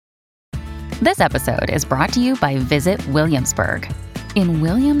This episode is brought to you by Visit Williamsburg. In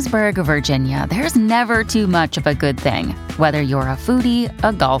Williamsburg, Virginia, there's never too much of a good thing. Whether you're a foodie,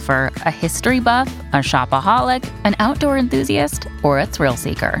 a golfer, a history buff, a shopaholic, an outdoor enthusiast, or a thrill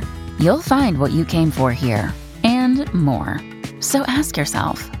seeker, you'll find what you came for here and more. So ask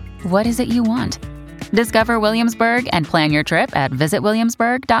yourself, what is it you want? Discover Williamsburg and plan your trip at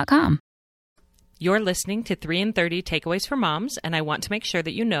visitwilliamsburg.com. You're listening to 3 in 30 Takeaways for Moms, and I want to make sure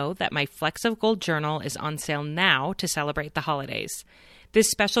that you know that my Flecks of Gold journal is on sale now to celebrate the holidays.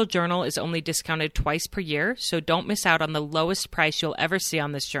 This special journal is only discounted twice per year, so don't miss out on the lowest price you'll ever see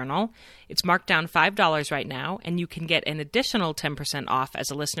on this journal. It's marked down $5 right now, and you can get an additional 10% off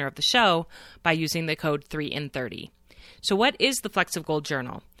as a listener of the show by using the code 3 in 30. So what is the Flecks of Gold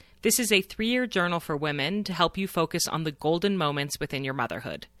journal? This is a 3-year journal for women to help you focus on the golden moments within your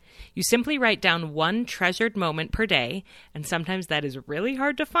motherhood. You simply write down one treasured moment per day, and sometimes that is really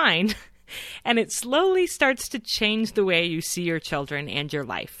hard to find, and it slowly starts to change the way you see your children and your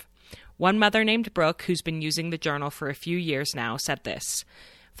life. One mother named Brooke, who's been using the journal for a few years now, said this: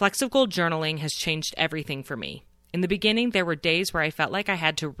 "Flecks of Gold journaling has changed everything for me. In the beginning, there were days where I felt like I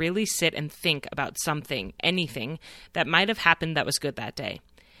had to really sit and think about something, anything, that might have happened that was good that day.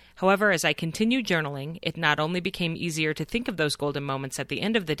 However, as I continued journaling, it not only became easier to think of those golden moments at the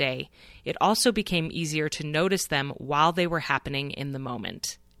end of the day, it also became easier to notice them while they were happening in the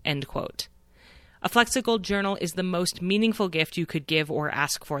moment." End quote. A Flecks of Gold journal is the most meaningful gift you could give or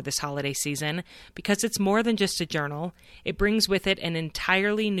ask for this holiday season because it's more than just a journal. It brings with it an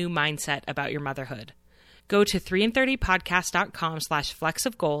entirely new mindset about your motherhood. Go to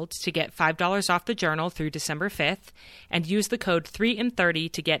 3in30podcast.com/flecksofgold to get $5 off the journal through December 5th and use the code 3in30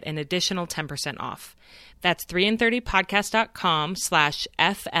 to get an additional 10% off. That's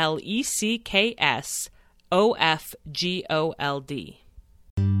 3in30podcast.com/FLECKSOFGOLD.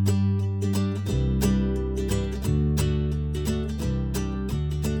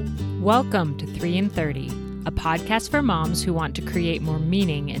 Welcome to 3 in 30, a podcast for moms who want to create more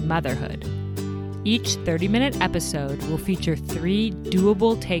meaning in motherhood. Each 30-minute episode will feature 3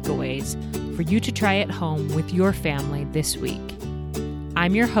 doable takeaways for you to try at home with your family this week.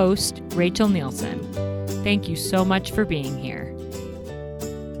 I'm your host, Rachel Nielsen. Thank you so much for being here.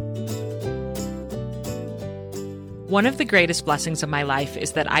 One of the greatest blessings of my life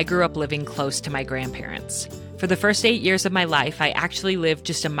is that I grew up living close to my grandparents. For the first 8 years of my life, I actually lived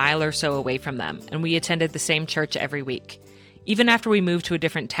just a mile or so away from them, and we attended the same church every week. Even after we moved to a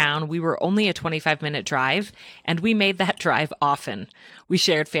different town, we were only a 25-minute drive, and we made that drive often. We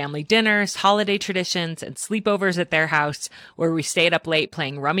shared family dinners, holiday traditions, and sleepovers at their house, where we stayed up late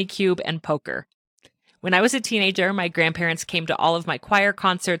playing Rummy Cube and poker. When I was a teenager, my grandparents came to all of my choir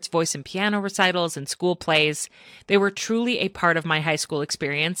concerts, voice and piano recitals, and school plays. They were truly a part of my high school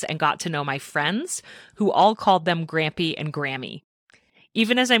experience and got to know my friends, who all called them Grampy and Grammy.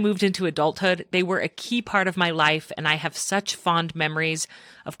 Even as I moved into adulthood, they were a key part of my life, and I have such fond memories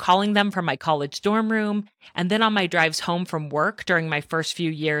of calling them from my college dorm room, and then on my drives home from work during my first few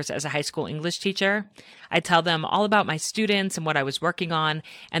years as a high school English teacher. I'd tell them all about my students and what I was working on,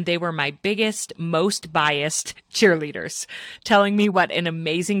 and they were my biggest, most biased cheerleaders, telling me what an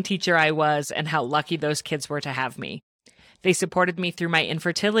amazing teacher I was and how lucky those kids were to have me. They supported me through my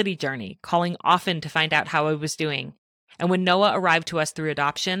infertility journey, calling often to find out how I was doing. And when Noah arrived to us through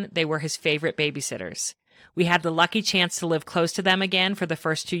adoption, they were his favorite babysitters. We had the lucky chance to live close to them again for the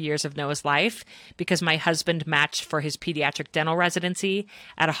first 2 years of Noah's life because my husband matched for his pediatric dental residency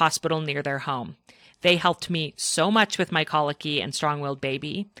at a hospital near their home. They helped me so much with my colicky and strong-willed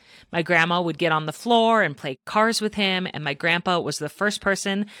baby. My grandma would get on the floor and play cars with him, and my grandpa was the first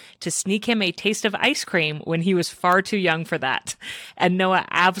person to sneak him a taste of ice cream when he was far too young for that. And Noah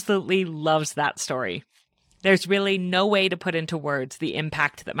absolutely loves that story. There's really no way to put into words the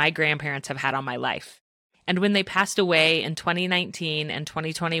impact that my grandparents have had on my life. And when they passed away in 2019 and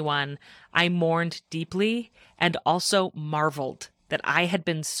 2021, I mourned deeply and also marveled that I had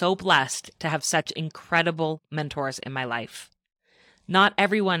been so blessed to have such incredible mentors in my life. Not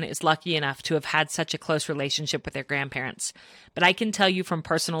everyone is lucky enough to have had such a close relationship with their grandparents, but I can tell you from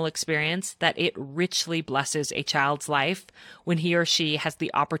personal experience that it richly blesses a child's life when he or she has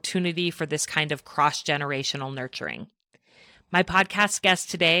the opportunity for this kind of cross-generational nurturing. My podcast guests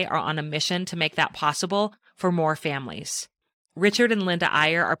today are on a mission to make that possible for more families. Richard and Linda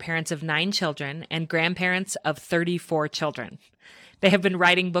Eyre are parents of 9 children and grandparents of 34 children. They have been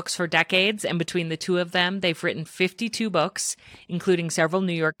writing books for decades, and between the two of them, they've written 52 books, including several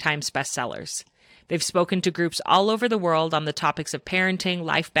New York Times bestsellers. They've spoken to groups all over the world on the topics of parenting,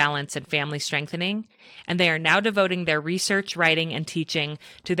 life balance, and family strengthening, and they are now devoting their research, writing, and teaching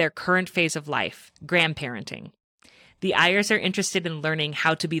to their current phase of life, grandparenting. The Eyres are interested in learning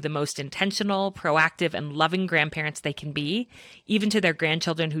how to be the most intentional, proactive, and loving grandparents they can be, even to their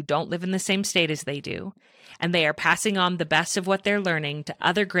grandchildren who don't live in the same state as they do. And they are passing on the best of what they're learning to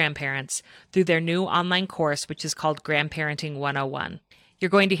other grandparents through their new online course, which is called Grandparenting 101. You're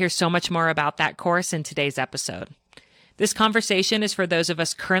going to hear so much more about that course in today's episode. This conversation is for those of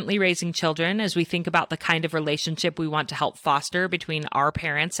us currently raising children as we think about the kind of relationship we want to help foster between our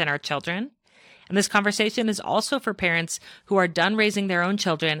parents and our children. And this conversation is also for parents who are done raising their own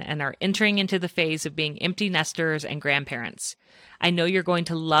children and are entering into the phase of being empty nesters and grandparents. I know you're going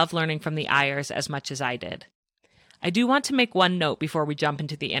to love learning from the Eyres as much as I did. I do want to make one note before we jump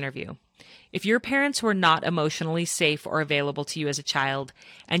into the interview. If your parents were not emotionally safe or available to you as a child,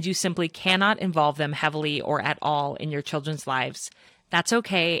 and you simply cannot involve them heavily or at all in your children's lives, that's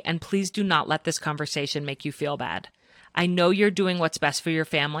okay, and please do not let this conversation make you feel bad. I know you're doing what's best for your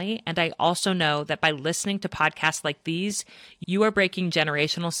family, and I also know that by listening to podcasts like these, you are breaking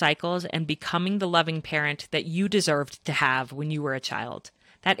generational cycles and becoming the loving parent that you deserved to have when you were a child.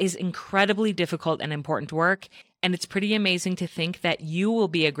 That is incredibly difficult and important work, and it's pretty amazing to think that you will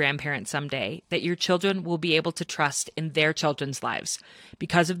be a grandparent someday, that your children will be able to trust in their children's lives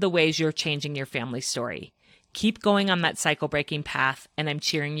because of the ways you're changing your family's story. Keep going on that cycle-breaking path, and I'm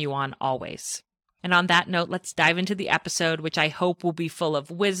cheering you on always. And on that note, let's dive into the episode, which I hope will be full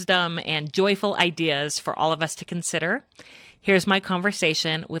of wisdom and joyful ideas for all of us to consider. Here's my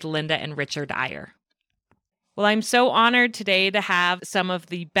conversation with Linda and Richard Eyre. Well, I'm so honored today to have some of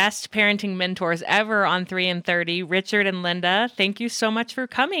the best parenting mentors ever on 3 and 30, Richard and Linda. Thank you so much for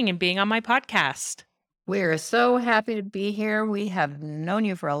coming and being on my podcast. We're so happy to be here. We have known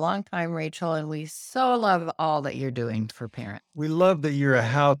you for a long time, Rachel, and we so love all that you're doing for parents. We love that you're a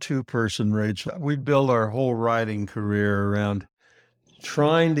how-to person, Rachel. We build our whole writing career around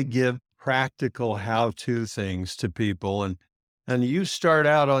trying to give practical how-to things to people. And you start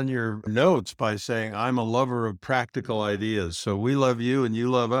out on your notes by saying, I'm a lover of practical ideas. So we love you and you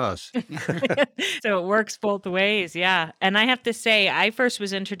love us. So it works both ways. Yeah. And I have to say, I first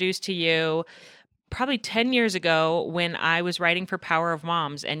was introduced to you probably 10 years ago when I was writing for Power of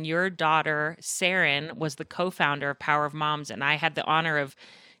Moms, and your daughter, Saren, was the co-founder of Power of Moms. And I had the honor of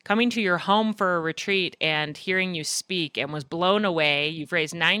coming to your home for a retreat and hearing you speak and was blown away. You've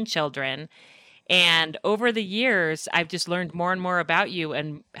raised 9 children. And over the years, I've just learned more and more about you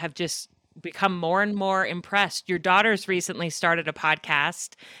and have just become more and more impressed. Your daughters recently started a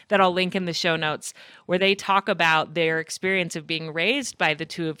podcast that I'll link in the show notes where they talk about their experience of being raised by the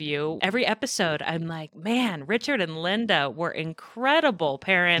two of you. Every episode, I'm like, man, Richard and Linda were incredible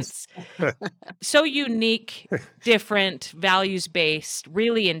parents. So unique, different, values-based,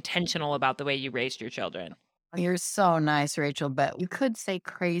 really intentional about the way you raised your children. You're so nice, Rachel, but you could say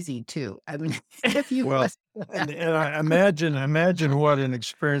crazy too. I mean, if you Well, and I imagine what an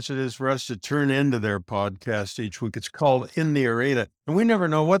experience it is for us to turn into their podcast each week. It's called In the Arena. And we never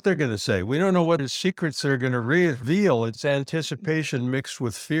know what they're going to say. We don't know what secrets they're going to reveal. It's anticipation mixed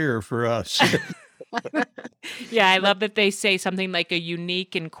with fear for us. Yeah, I love that they say something like a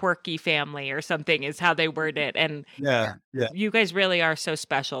unique and quirky family or something is how they word it. And Yeah. you guys really are so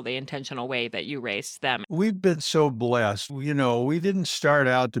special, the intentional way that you raised them. We've been so blessed. You know, we didn't start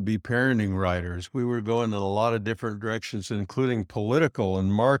out to be parenting writers. We were going in a lot of different directions, including political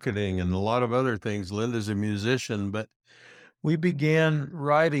and marketing and a lot of other things. Linda's a musician, but we began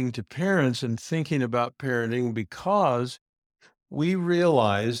writing to parents and thinking about parenting because we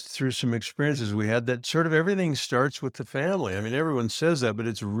realized through some experiences we had that sort of everything starts with the family. I mean, everyone says that, but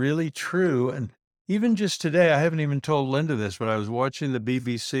it's really true. And even just today, I haven't even told Linda this, but I was watching the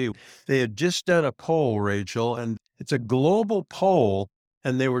BBC. They had just done a poll, Rachel, and it's a global poll.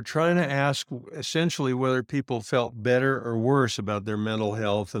 And they were trying to ask essentially whether people felt better or worse about their mental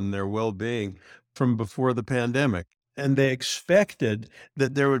health and their well-being from before the pandemic. And they expected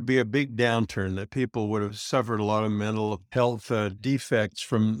that there would be a big downturn, that people would have suffered a lot of mental health defects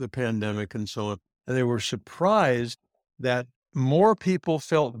from the pandemic and so on. And they were surprised that more people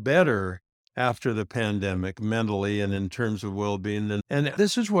felt better after the pandemic mentally and in terms of well-being. And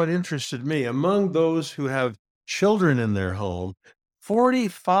this is what interested me. Among those who have children in their home,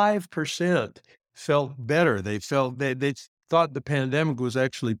 45% felt better. They thought the pandemic was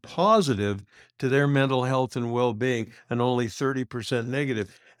actually positive to their mental health and well-being, and only 30%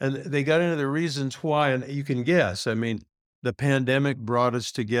 negative. And they got into the reasons why, and you can guess. I mean, The pandemic brought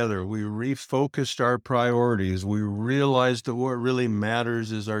us together. We refocused our priorities. We realized that what really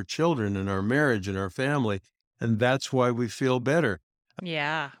matters is our children and our marriage and our family. And that's why we feel better.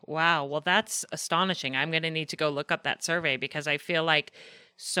 Yeah. Wow. Well, that's astonishing. I'm going to need to go look up that survey because I feel like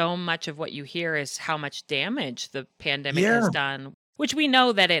so much of what you hear is how much damage the pandemic has Yeah, done, which we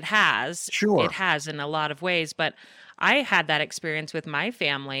know that it has. It sure. has in a lot of ways. But I had that experience with my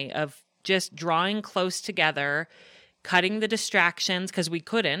family of just drawing close together, cutting the distractions because we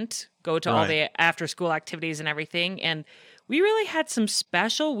couldn't go to all Right. the after school activities and everything. And we really had some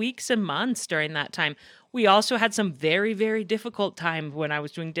special weeks and months during that time. We also had some very, very difficult time when I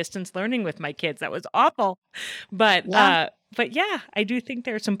was doing distance learning with my kids. That was awful. But Yeah. uh but yeah, I do think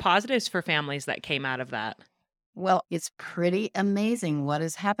there are some positives for families that came out of that. Well, it's pretty amazing what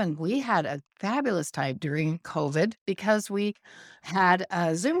has happened. We had a fabulous time during COVID because we had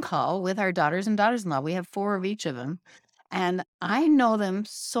a Zoom call with our daughters and daughters-in-law. We have 4 of each of them, and I know them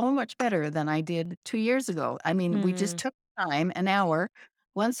so much better than I did 2 years ago. I mean, we just Mm, took time, an hour,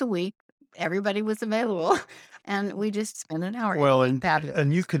 once a week. Everybody was available, and we just spent an hour. It's Well, and fabulous.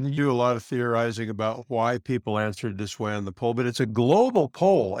 and you can do a lot of theorizing about why people answered this way on the poll, but it's a global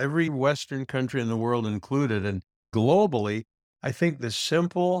poll, every Western country in the world included. And globally, I think the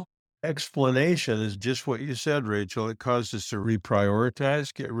simple explanation is just what you said, Rachel. It caused us to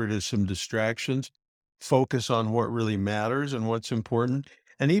reprioritize, get rid of some distractions, focus on what really matters and what's important.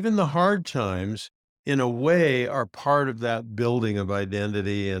 And even the hard times, in a way, are part of that building of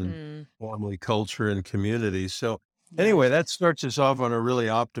identity and mm, family culture and community. So anyway, yes. that starts us off on a really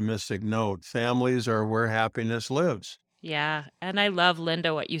optimistic note. Families are where happiness lives. Yeah. And I love,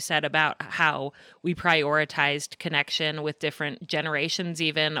 Linda, what you said about how we prioritized connection with different generations,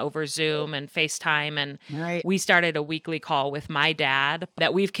 even over Zoom and FaceTime. And Right. we started a weekly call with my dad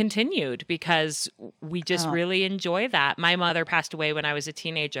that we've continued because we just Oh, really enjoy that. My mother passed away when I was a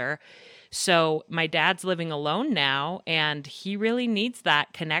teenager. So my dad's living alone now, and he really needs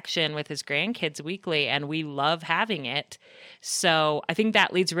that connection with his grandkids weekly, and we love having it. So I think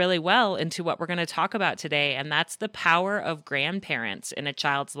that leads really well into what we're going to talk about today, and that's the power of grandparents in a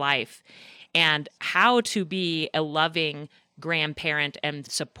child's life and how to be a loving grandparent and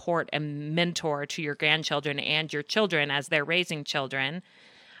support and mentor to your grandchildren and your children as they're raising children.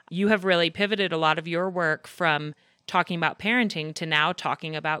 You have really pivoted a lot of your work from talking about parenting to now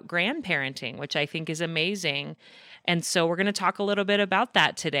talking about grandparenting, which I think is amazing. And so we're going to talk a little bit about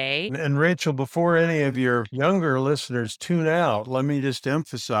that today. And Rachel, before any of your younger listeners tune out, let me just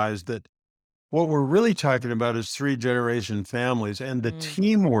emphasize that what we're really talking about is three-generation families and the Mm,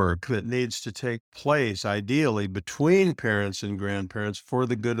 teamwork that needs to take place, ideally, between parents and grandparents for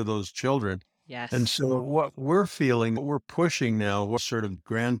the good of those children. And yes. so what we're feeling, what we're pushing now, what sort of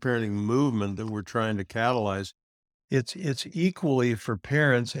grandparenting movement that we're trying to catalyze, it's equally for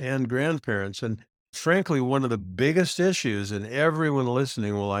parents and grandparents. And frankly, one of the biggest issues, and everyone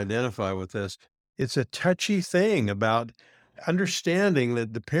listening will identify with this, it's a touchy thing about understanding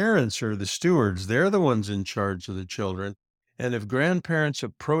that the parents are the stewards. They're the ones in charge of the children. And if grandparents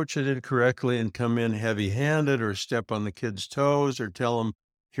approach it incorrectly and come in heavy-handed or step on the kids' toes or tell them,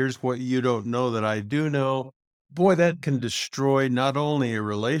 here's what you don't know that I do know, boy, that can destroy not only a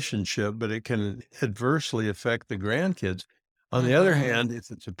relationship, but it can adversely affect the grandkids. On the other Mhm. hand, if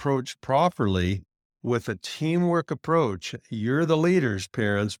it's approached properly with a teamwork approach, you're the leaders,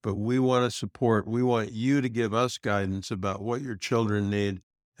 parents, but we want to support, we want you to give us guidance about what your children need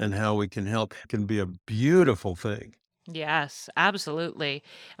and how we can help. It can be a beautiful thing. Yes, absolutely.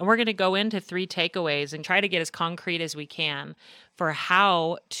 And we're going to go into three takeaways and try to get as concrete as we can for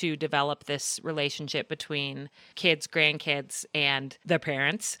how to develop this relationship between kids, grandkids, and their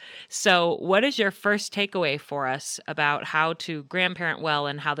parents. So, what is your first takeaway for us about how to grandparent well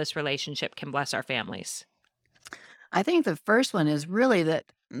and how this relationship can bless our families? I think the first one is really that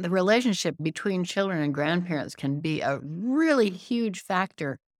the relationship between children and grandparents can be a really huge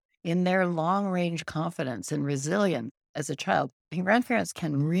factor in their long range confidence and resilience as a child. And grandparents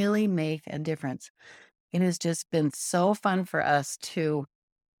can really make a difference. It has just been so fun for us to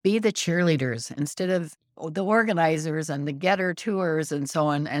be the cheerleaders instead of the organizers and the getter tours and so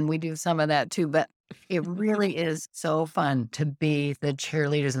on. And we do some of that too. But it really is so fun to be the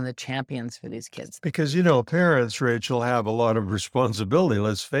cheerleaders and the champions for these kids. Because, parents, Rachel, have a lot of responsibility.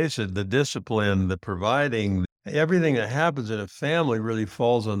 Let's face it, the discipline, the providing, everything that happens in a family really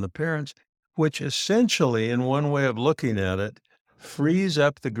falls on the parents, which essentially, in one way of looking at it, frees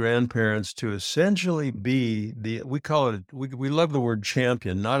up the grandparents to essentially be we call it, we love the word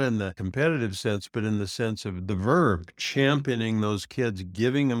champion, not in the competitive sense, but in the sense of the verb, championing those kids,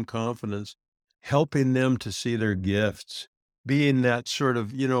 giving them confidence, helping them to see their gifts being that sort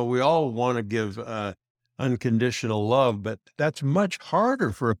of, we all want to give unconditional love, but that's much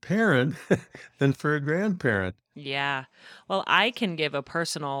harder for a parent than for a grandparent. Yeah. Well, I can give a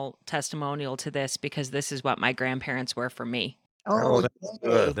personal testimonial to this because this is what my grandparents were for me. Oh, That's yay.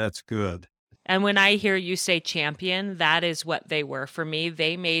 good. That's good. And when I hear you say champion, that is what they were for me.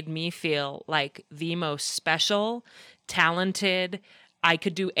 They made me feel like the most special, talented, I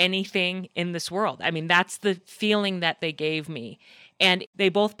could do anything in this world. I mean, that's the feeling that they gave me. And they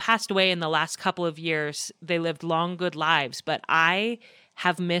both passed away in the last couple of years. They lived long, good lives, but I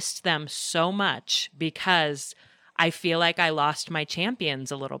have missed them so much because I feel like I lost my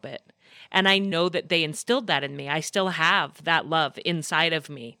champions a little bit. And I know that they instilled that in me. I still have that love inside of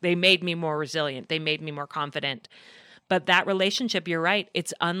me. They made me more resilient. They made me more confident. But that relationship, you're right,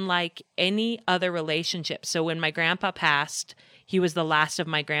 it's unlike any other relationship. So when my grandpa passed, he was the last of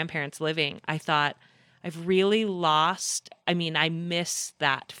my grandparents living. I thought, I've really lost, I miss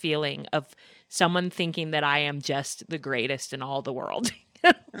that feeling of someone thinking that I am just the greatest in all the world.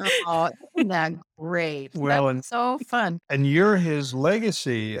 Oh, isn't that great? Well, That's so fun. And you're his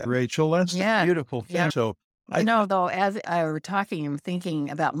legacy, Rachel. That's the Yeah. beautiful thing. Yeah. So Though, as I were talking and thinking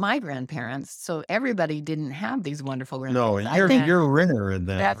about my grandparents, so everybody didn't have these wonderful no, grandparents. you're I think you're a winner in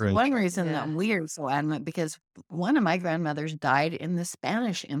that, that's Rachel. one reason that Yeah. we are so adamant, because one of my grandmothers died in the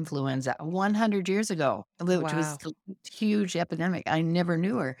Spanish influenza 100 years ago, which was Wow. a huge epidemic. I never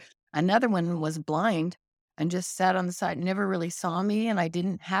knew her. Another one was blind and just sat on the side, never really saw me, and I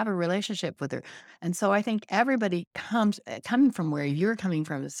didn't have a relationship with her. And so I think everybody coming from where you're coming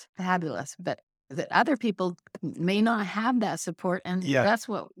from is fabulous, but that other people may not have that support, and Yeah. that's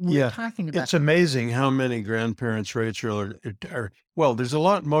what we're Yeah. talking about. It's amazing how many grandparents, Rachel, well, there's a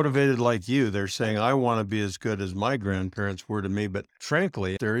lot motivated like you. They're saying, I want to be as good as my grandparents were to me. But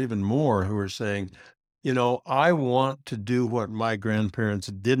frankly, there are even more who are saying, I want to do what my grandparents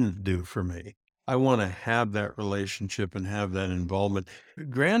didn't do for me. I want to have that relationship and have that involvement.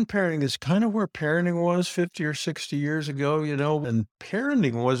 Grandparenting is kind of where parenting was 50 or 60 years ago, and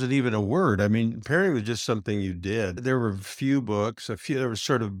parenting wasn't even a word. I mean, parenting was just something you did. There were a few books, there was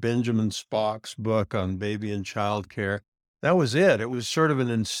sort of Benjamin Spock's book on baby and child care. That was it. It was sort of an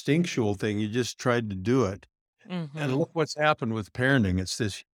instinctual thing. You just tried to do it. And Mhm. look what's happened with parenting. It's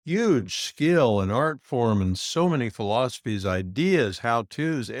this huge skill and art form and so many philosophies, ideas,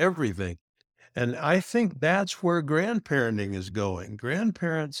 how-tos, everything. And I think that's where grandparenting is going.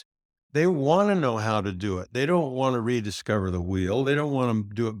 Grandparents, they want to know how to do it. They don't want to rediscover the wheel. They don't want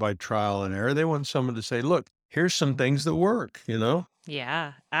to do it by trial and error. They want someone to say, look, here's some things that work,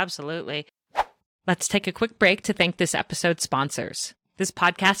 Yeah, absolutely. Let's take a quick break to thank this episode's sponsors. This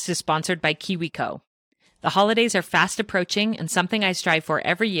podcast is sponsored by KiwiCo. The holidays are fast approaching, and something I strive for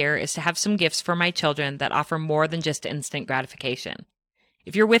every year is to have some gifts for my children that offer more than just instant gratification.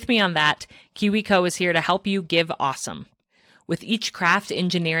 If you're with me on that, KiwiCo is here to help you give awesome. With each craft,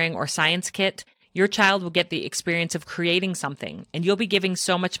 engineering, or science kit, your child will get the experience of creating something, and you'll be giving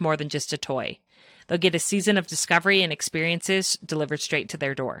so much more than just a toy. They'll get a season of discovery and experiences delivered straight to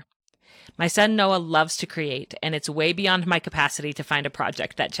their door. My son Noah loves to create, and it's way beyond my capacity to find a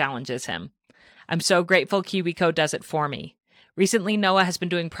project that challenges him. I'm so grateful KiwiCo does it for me. Recently, Noah has been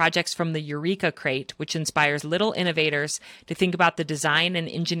doing projects from the Eureka Crate, which inspires little innovators to think about the design and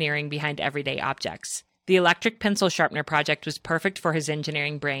engineering behind everyday objects. The electric pencil sharpener project was perfect for his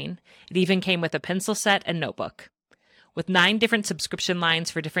engineering brain. It even came with a pencil set and notebook. With 9 different subscription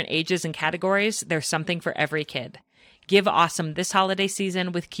lines for different ages and categories, there's something for every kid. Give awesome this holiday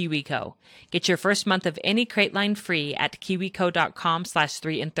season with KiwiCo. Get your first month of any crate line free at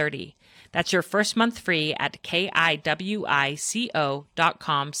kiwico.com/3and30. That's your first month free at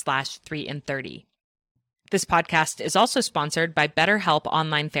kiwico.com/3and30. This podcast is also sponsored by BetterHelp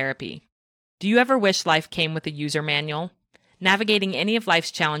Online Therapy. Do you ever wish life came with a user manual? Navigating any of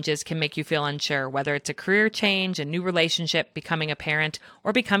life's challenges can make you feel unsure, whether it's a career change, a new relationship, becoming a parent,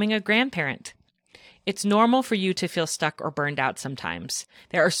 or becoming a grandparent. It's normal for you to feel stuck or burned out sometimes.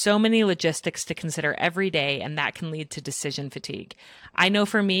 There are so many logistics to consider every day, and that can lead to decision fatigue. I know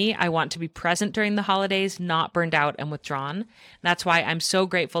for me, I want to be present during the holidays, not burned out and withdrawn. That's why I'm so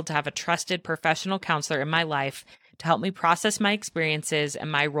grateful to have a trusted professional counselor in my life to help me process my experiences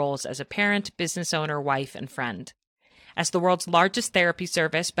and my roles as a parent, business owner, wife, and friend. As the world's largest therapy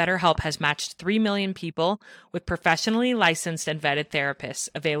service, BetterHelp has matched 3 million people with professionally licensed and vetted therapists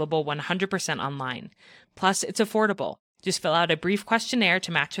available 100% online. Plus, it's affordable. Just fill out a brief questionnaire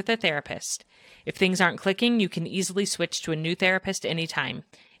to match with a therapist. If things aren't clicking, you can easily switch to a new therapist anytime.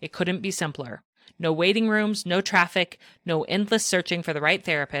 It couldn't be simpler. No waiting rooms, no traffic, no endless searching for the right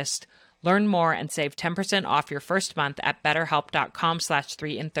therapist. Learn more and save 10% off your first month at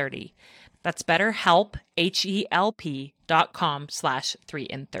betterhelp.com/3in30. That's BetterHelp,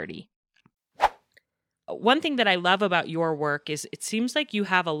 HELP.com/3in30. One thing that I love about your work is it seems like you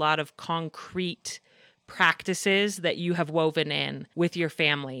have a lot of concrete practices that you have woven in with your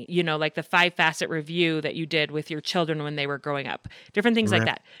family, like the 5-facet review that you did with your children when they were growing up, different things like Right.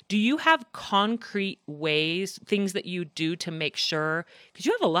 that. Do you have concrete ways, things that you do to make sure, because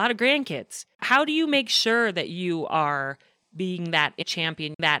you have a lot of grandkids, how do you make sure that you are being that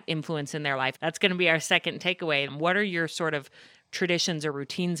champion, that influence in their life? That's going to be our second takeaway. And what are your sort of traditions or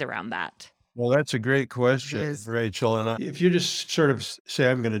routines around that? Well, that's a great question, Yes. Rachel. And if you just sort of say,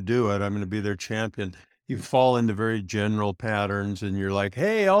 I'm going to do it, I'm going to be their champion, you fall into very general patterns and you're like,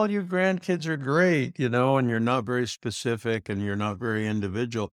 hey, all you grandkids are great, and you're not very specific and you're not very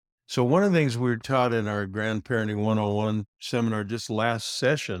individual. So one of the things we were taught in our Grandparenting 101 seminar just last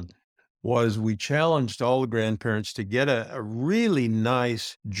session was we challenged all the grandparents to get a really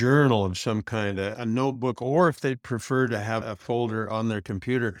nice journal of some kind, a notebook, or if they'd prefer to have a folder on their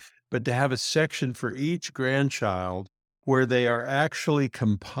computer, but to have a section for each grandchild where they are actually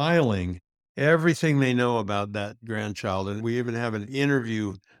compiling everything they know about that grandchild. And we even have an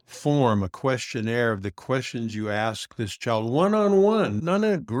interview form, a questionnaire of the questions you ask this child one-on-one, not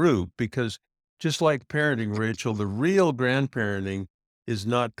in a group, because just like parenting, Rachel, the real grandparenting is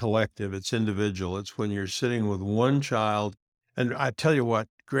not collective, it's individual. It's when you're sitting with one child. And I tell you what,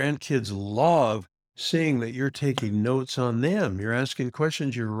 grandkids love seeing that you're taking notes on them. You're asking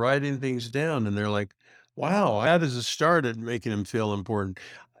questions, you're writing things down, and they're like, wow, that is a start at making them feel important.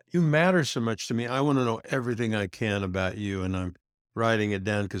 You matter so much to me. I want to know everything I can about you, and I'm writing it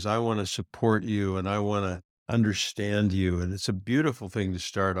down because I want to support you and I want to understand you. And it's a beautiful thing to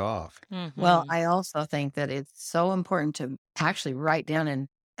start off. Well, Mhm. I also think that it's so important to actually write down and,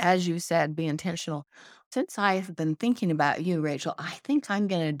 as you said, be intentional. Since I've been thinking about you, Rachel, I think I'm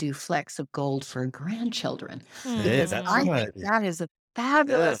going to do flecks of gold for grandchildren Hey, because that's I a Mm. good think idea. that is a Yeah.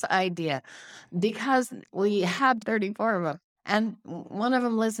 fabulous idea because we have 34 of them. And one of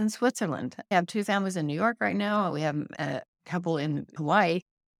them lives in Switzerland. We have 2 families in New York right now. And we have a couple in Hawaii.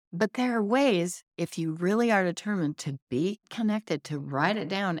 But there are ways, if you really are determined to be connected, to write it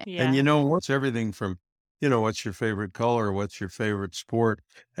down. And Yeah. what's everything from, what's your favorite color, what's your favorite sport,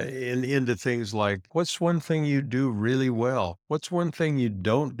 into things like, what's one thing you do really well? What's one thing you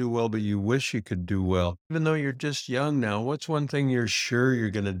don't do well, but you wish you could do well? Even though you're just young now, what's one thing you're sure you're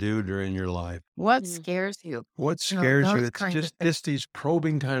going to do during your life? What Mm. scares you? What scares you? Those It's kinds of just things. these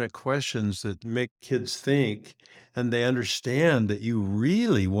probing kind of questions that make kids think and they understand that you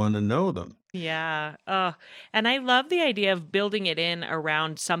really want to know them. Yeah. Oh, and I love the idea of building it in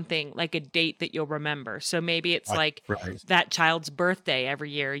around something like a date that you'll remember. So maybe it's Right. like Right. that child's birthday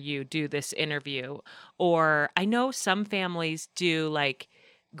every year you do this interview. Or I know some families do like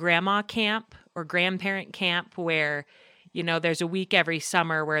grandma camp or grandparent camp where, there's a week every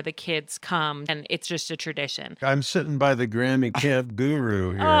summer where the kids come and it's just a tradition. I'm sitting by the Grammy Camp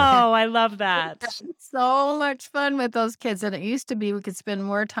guru here. Oh, I love that. So much fun with those kids. And it used to be we could spend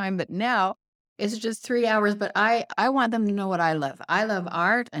more time, but now it's just 3 hours. But I want them to know what I love. I love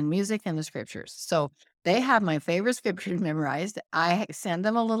art and music and the scriptures. So they have my favorite scriptures memorized. I send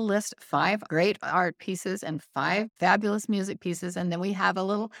them a little list, 5 great art pieces and 5 fabulous music pieces. And then we have a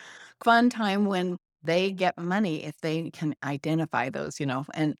little fun time when they get money if they can identify those.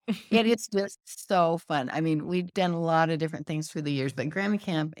 And it is just so fun. I mean, we've done a lot of different things through the years, but Grammy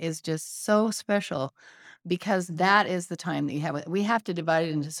Camp is just so special because that is the time that you have it. We have to divide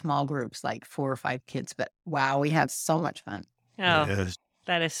it into small groups, like 4 or 5 kids, but wow, we have so much fun. Oh, Yes.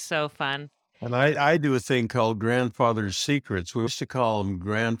 that is so fun. And I do a thing called Grandfather's Secrets. We used to call them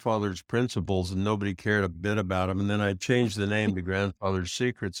Grandfather's Principles, and nobody cared a bit about them. And then I changed the name to Grandfather's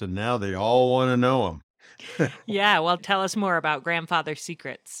Secrets, and now they all want to know them. Yeah. Well, tell us more about grandfather's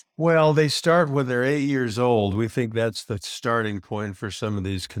secrets. Well, they start when they're 8 years old. We think that's the starting point for some of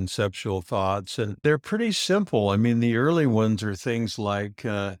these conceptual thoughts. And they're pretty simple. I mean, the early ones are things like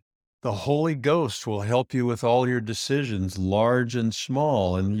the Holy Ghost will help you with all your decisions, large and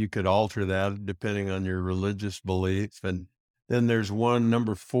small. And you could alter that depending on your religious belief. And then there's one,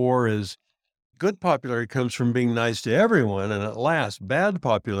 number 4 is good popularity comes from being nice to everyone. And at last, bad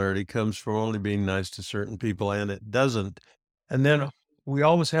popularity comes from only being nice to certain people, and it doesn't. And then we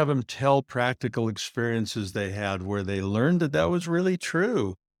always have them tell practical experiences they had where they learned that that was really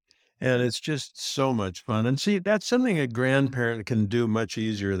true. And it's just so much fun. And see, that's something a grandparent can do much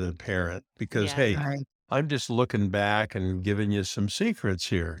easier than a parent because, Yeah. hey, Right. I'm just looking back and giving you some secrets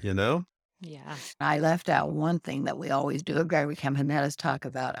here, you know? Yeah. I left out one thing that we always do at Gregory Camp, and that is talk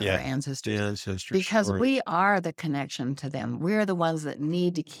about our Yeah. ancestors. The ancestor Because story. we are the connection to them. We're the ones that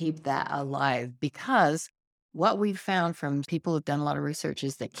need to keep that alive, because what we've found from people who've done a lot of research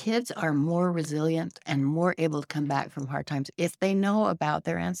is that kids are more resilient and more able to come back from hard times if they know about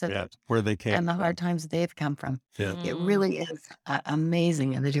their ancestors Yeah. Where they came and the from. hard times they've come from. Yeah. It Mm. really is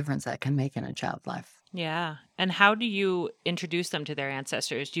amazing the difference that can make in a child's life. Yeah. And how do you introduce them to their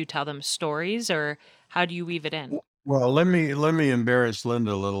ancestors? Do you tell them stories, or how do you weave it in? Well, let me embarrass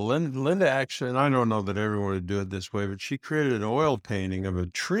Linda a little. Linda actually, and I don't know that everyone would do it this way, but she created an oil painting of a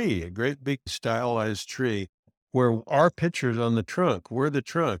tree, a great big stylized tree, where our picture's on the trunk. We're the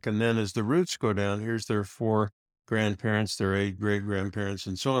trunk, and then as the roots go down, here's their 4 grandparents, their 8 great grandparents,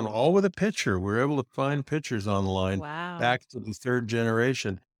 and so on, all with a picture. We're able to find pictures online Wow. back to the 3rd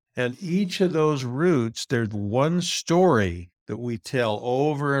generation. And each of those roots, there's one story that we tell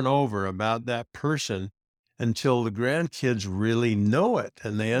over and over about that person until the grandkids really know it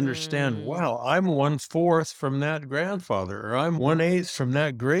and they understand, Mm. wow, I'm 1/4 from that grandfather, or I'm 1/8 from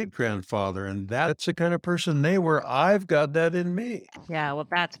that great grandfather. And that's the kind of person they were. I've got that in me. Yeah, well,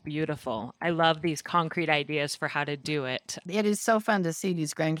 that's beautiful. I love these concrete ideas for how to do it. It is so fun to see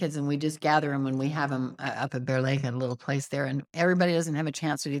these grandkids, and we just gather them when we have them up at Bear Lake, at a little place there. And everybody doesn't have a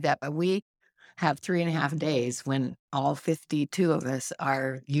chance to do that, but we have 3.5 days when all 52 of us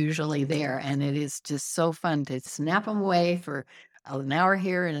are usually there. And it is just so fun to snap them away for an hour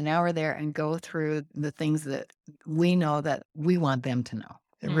here and an hour there and go through the things that we know that we want them to know.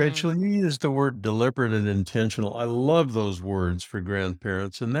 And Rachel, you used the word deliberate and intentional. I love those words for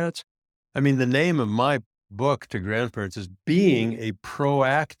grandparents. And that's, I mean, the name of my book to grandparents is Being a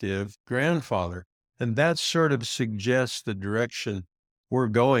Proactive Grandfather. And that sort of suggests the direction we're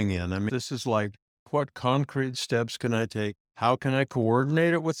going in. I mean, this is like, what concrete steps can I take? How can I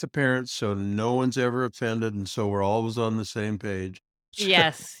coordinate it with the parents so no one's ever offended and so we're always on the same page?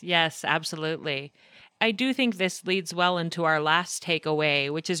 Yes, yes, absolutely. I do think this leads well into our last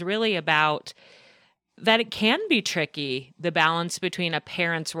takeaway, which is really about that it can be tricky, the balance between a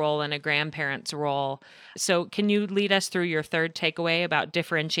parent's role and a grandparent's role. So, can you lead us through your third takeaway about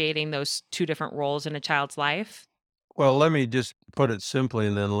differentiating those two different roles in a child's life? Well, let me just put it simply,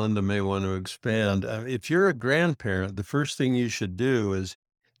 and then Linda may want to expand. If you're a grandparent, the first thing you should do is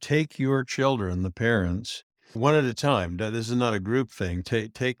take your children, the parents, one at a time. This is not a group thing.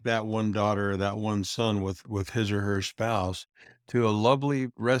 Take that one daughter or that one son with his or her spouse to a lovely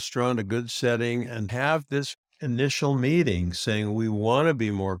restaurant, a good setting, and have this initial meeting saying, we want to be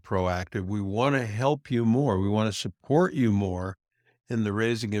more proactive. We want to help you more. We want to support you more in the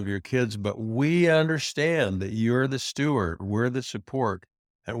raising of your kids, but we understand that you're the steward, we're the support,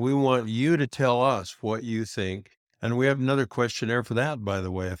 and we want you to tell us what you think. And we have another questionnaire for that, by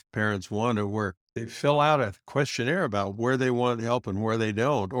the way, if parents want to, where they fill out a questionnaire about where they want help and where they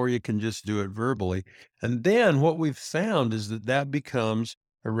don't, or you can just do it verbally. And then what we've found is that that becomes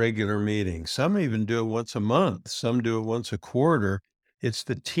a regular meeting. Some even do it once a month, some do it once a quarter. It's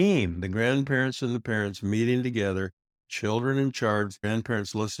the team, the grandparents and the parents meeting together, children in charge,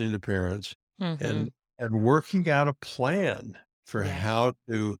 grandparents listening to parents, Hmm. and working out a plan for Yeah. how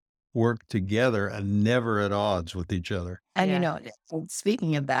to work together and never at odds with each other. And, Yeah.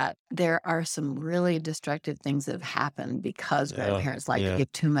 speaking of that, there are some really destructive things that have happened because Yeah, grandparents like to yeah.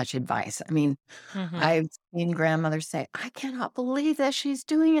 give too much advice. I mean, Hmm. I've seen grandmothers say, I cannot believe that she's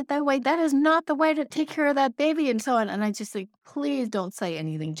doing it that way. That is not the way to take care of that baby, and so on. And I just think, please don't say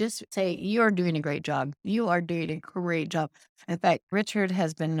anything. Just say, you're doing a great job. You are doing a great job. In fact, Richard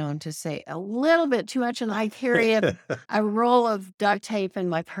has been known to say a little bit too much, and I carry a roll of duct tape in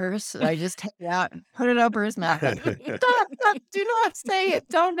my purse. I just take it out and put it over his mouth. Do not say it.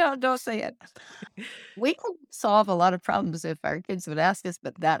 Don't say it. We could solve a lot of problems if our kids would ask us,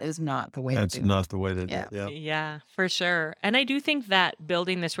 but that is not the way to That's do it. not the way to do Yeah. it. Yeah. Yeah, for sure. And I do think that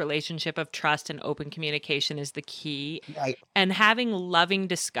building this relationship of trust and open communication is the key. Right. And having loving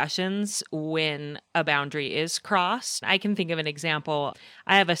discussions when a boundary is crossed. I can think of an example.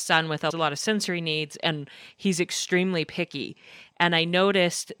 I have a son with a lot of sensory needs, and he's extremely picky. And I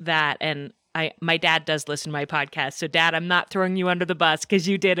noticed that, and my dad does listen to my podcast. So, Dad, I'm not throwing you under the bus because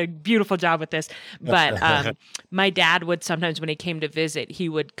you did a beautiful job with this. But my dad would sometimes, when he came to visit, he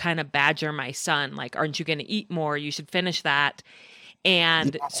would kind of badger my son, like, aren't you going to eat more? You should finish that.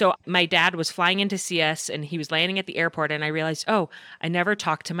 And so my dad was flying in to see us and he was landing at the airport, and I realized, oh, I never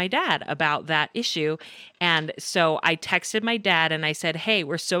talked to my dad about that issue. And so I texted my dad and I said, hey,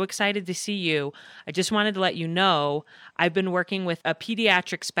 we're so excited to see you. I just wanted to let you know I've been working with a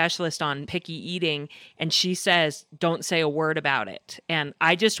pediatric specialist on picky eating, and she says, don't say a word about it. And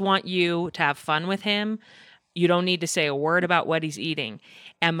I just want you to have fun with him. You don't need to say a word about what he's eating.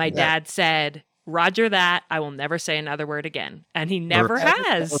 And my dad said, Roger that. I will never say another word again. And he never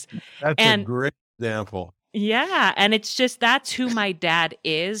has. That's a And great example. yeah. And it's just, that's who my dad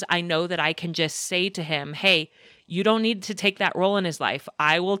is. I know that I can just say to him, hey, you don't need to take that role in his life.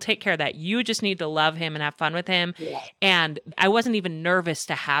 I will take care of that. You just need to love him and have fun with him. And I wasn't even nervous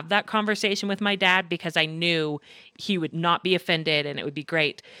to have that conversation with my dad because I knew he would not be offended and it would be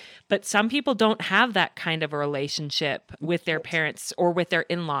great. But some people don't have that kind of a relationship with their parents or with their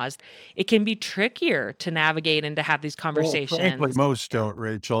in-laws. It can be trickier to navigate and to have these conversations. Frankly, most don't,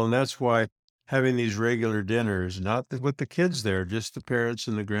 Rachel. And that's why having these regular dinners, not with the kids there, just the parents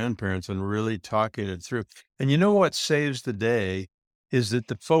and the grandparents, and really talking it through. And you know what saves the day is that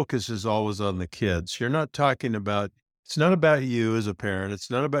the focus is always on the kids. You're not talking about, it's not about you as a parent. It's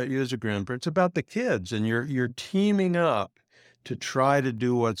not about you as a grandparent. It's about the kids. And you're teaming up to try to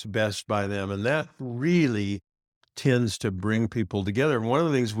do what's best by them. And that really tends to bring people together. And one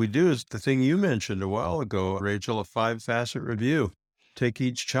of the things we do is the thing you mentioned a while ago, Rachel, a 5-facet review. Take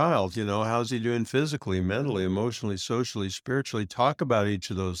each child, how's he doing physically, mentally, emotionally, socially, spiritually, talk about each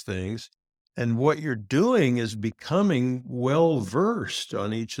of those things. And what you're doing is becoming well-versed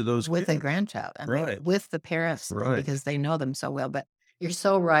on each of those with kids. the grandchild and Right. with the parents because they know them so well. But you're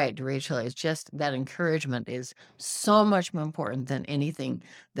so right, Rachel. It's just that encouragement is so much more important than anything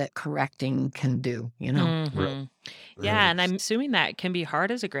that correcting can do, Mhm. Yeah, and I'm assuming that can be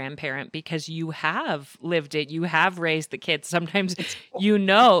hard as a grandparent because you have lived it. You have raised the kids. Sometimes you're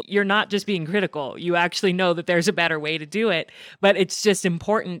not just being critical. You actually know that there's a better way to do it. But it's just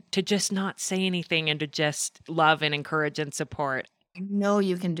important to just not say anything and to just love and encourage and support. I know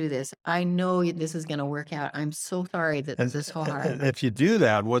you can do this. I know this is going to work out. I'm so sorry that this is so hard. And if you do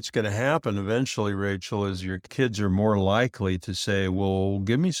that, what's going to happen eventually, Rachel, is your kids are more likely to say, well,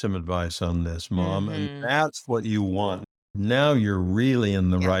 give me some advice on this, Mom. And that's what you want. Now you're really in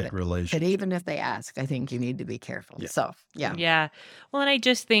the right relationship. But even if they ask, I think you need to be careful. Yeah. So, yeah. Yeah. Well, and I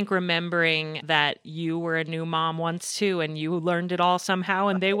just think remembering that you were a new mom once too, and you learned it all somehow,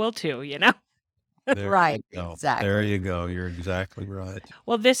 and they will too, There Right. you go. Exactly. There you go. You're exactly right.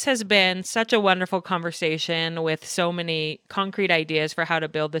 Well, this has been such a wonderful conversation with so many concrete ideas for how to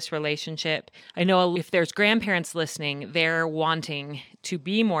build this relationship. I know if there's grandparents listening, they're wanting to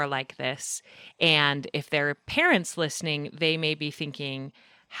be more like this. And if there are parents listening, they may be thinking,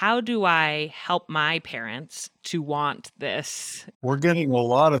 how do I help my parents to want this? We're getting a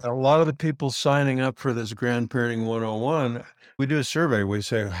lot of the people signing up for this Grandparenting 101. We do a survey. We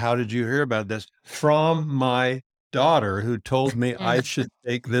say, how did you hear about this? From my daughter who told me I should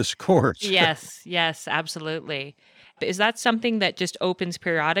take this course. Yes, absolutely. Is that something that just opens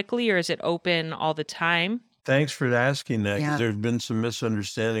periodically or is it open all the time? Thanks for asking that, because Yeah. there's been some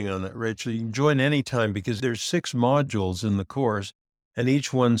misunderstanding on that, Rachel. You can join anytime because there's 6 modules in the course and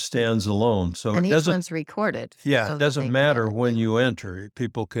each one stands alone. So And it each doesn't one's recorded. Yeah, so it that doesn't they can matter get it. when you enter.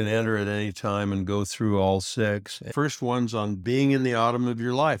 People can enter at any time and go through all 6. First one's on being in the autumn of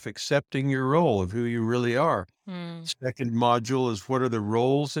your life, accepting your role of who you really are. Second module is what are the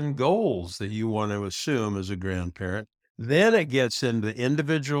roles and goals that you want to assume as a grandparent. Then it gets into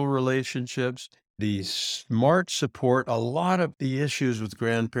individual relationships, the smart support. A lot of the issues with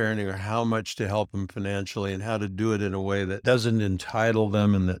grandparenting are how much to help them financially and how to do it in a way that doesn't entitle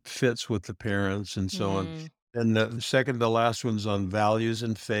them and that fits with the parents and so on. And the second to last one's on values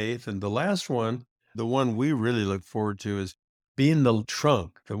and faith. And the last one, the one we really look forward to, is being the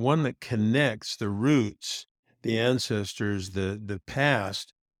trunk, the one that connects the roots, the ancestors, the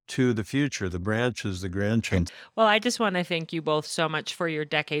past to the future, the branches, the grandchildren. Well, I just want to thank you both so much for your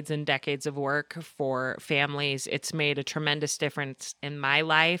decades and decades of work for families. It's made a tremendous difference in my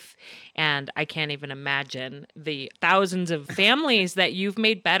life. And I can't even imagine the thousands of families that you've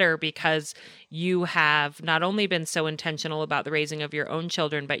made better because you have not only been so intentional about the raising of your own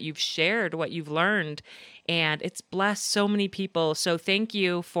children, but you've shared what you've learned. And it's blessed so many people. So thank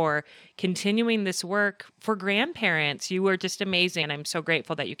you for continuing this work for grandparents. You were just amazing. And I'm so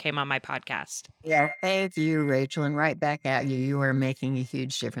grateful that you came on my podcast. Yeah. Thank you, Rachel. And right back at you. You are making a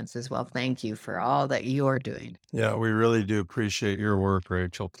huge difference as well. Thank you for all that you're doing. Yeah, we really do appreciate your work,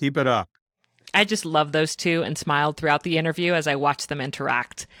 Rachel. Keep it up. I just love those two and smiled throughout the interview as I watched them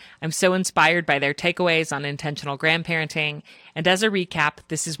interact. I'm so inspired by their takeaways on intentional grandparenting. And as a recap,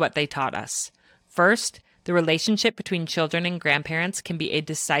 this is what they taught us. First, the relationship between children and grandparents can be a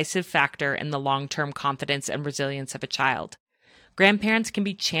decisive factor in the long-term confidence and resilience of a child. Grandparents can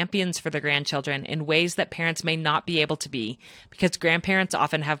be champions for their grandchildren in ways that parents may not be able to be, because grandparents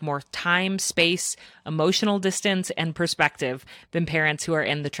often have more time, space, emotional distance, and perspective than parents who are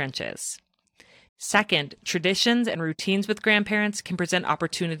in the trenches. Second, traditions and routines with grandparents can present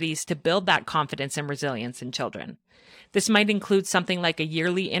opportunities to build that confidence and resilience in children. This might include something like a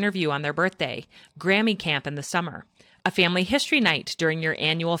yearly interview on their birthday, Grammy Camp in the summer, a family history night during your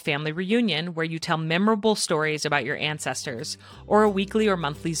annual family reunion where you tell memorable stories about your ancestors, or a weekly or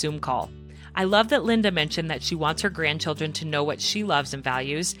monthly Zoom call. I love that Linda mentioned that she wants her grandchildren to know what she loves and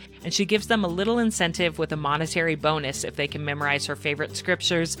values, and she gives them a little incentive with a monetary bonus if they can memorize her favorite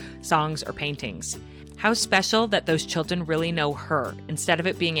scriptures, songs, or paintings. How special that those children really know her, instead of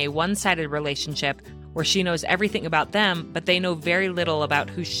it being a one-sided relationship where she knows everything about them, but they know very little about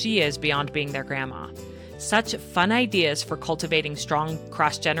who she is beyond being their grandma. Such fun ideas for cultivating strong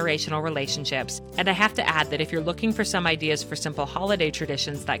cross-generational relationships. And I have to add that if you're looking for some ideas for simple holiday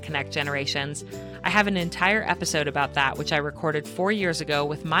traditions that connect generations, I have an entire episode about that, which I recorded 4 years ago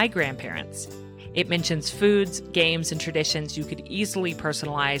with my grandparents. It mentions foods, games, and traditions you could easily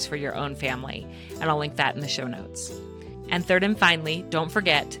personalize for your own family, and I'll link that in the show notes. And third and finally, don't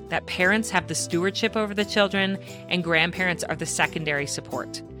forget that parents have the stewardship over the children and grandparents are the secondary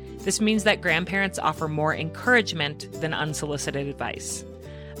support. This means that grandparents offer more encouragement than unsolicited advice.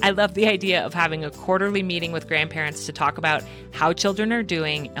 I love the idea of having a quarterly meeting with grandparents to talk about how children are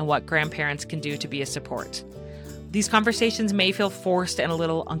doing and what grandparents can do to be a support. These conversations may feel forced and a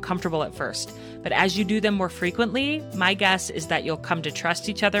little uncomfortable at first, but as you do them more frequently, my guess is that you'll come to trust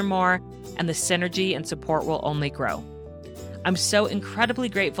each other more and the synergy and support will only grow. I'm so incredibly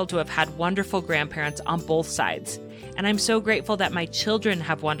grateful to have had wonderful grandparents on both sides, and I'm so grateful that my children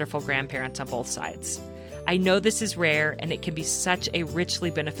have wonderful grandparents on both sides. I know this is rare, and it can be such a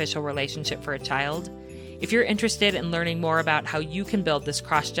richly beneficial relationship for a child. If you're interested in learning more about how you can build this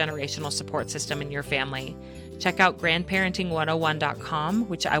cross-generational support system in your family, check out grandparenting101.com,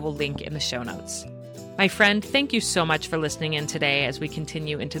 which I will link in the show notes. My friend, thank you so much for listening in today as we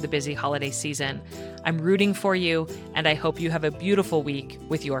continue into the busy holiday season. I'm rooting for you, and I hope you have a beautiful week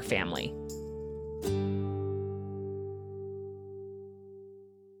with your family.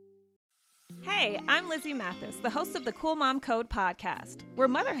 Hey, I'm Lizzie Mathis, the host of the Cool Mom Code podcast, where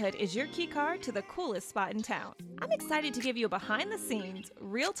motherhood is your key card to the coolest spot in town. I'm excited to give you a behind-the-scenes,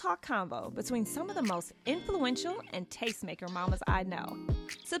 real talk combo between some of the most influential and tastemaker mamas I know.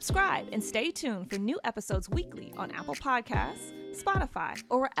 Subscribe and stay tuned for new episodes weekly on Apple Podcasts, Spotify,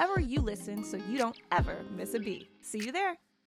 or wherever you listen so you don't ever miss a beat. See you there.